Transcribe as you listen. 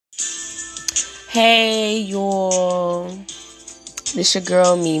Hey, y'all. This your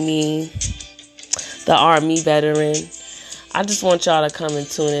girl, Mimi, the Army veteran. I just want y'all to come and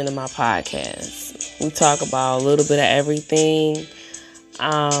tune into my podcast. We talk about a little bit of everything.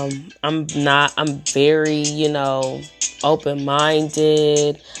 I'm very,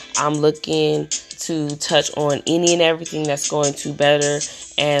 open-minded. I'm looking to touch on any and everything that's going to better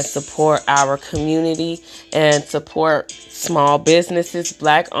and support our community and support small businesses,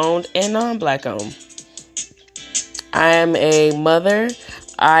 Black-owned and non-Black-owned. I am a mother.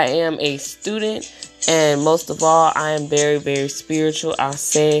 I am a student. And most of all, I am very, very spiritual. I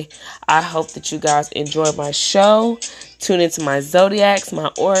hope that you guys enjoy my show. Tune into my zodiacs, my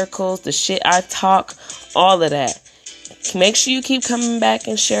oracles, the shit I talk, all of that. Make sure you keep coming back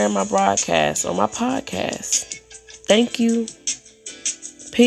and sharing my broadcast or my podcast. Thank you.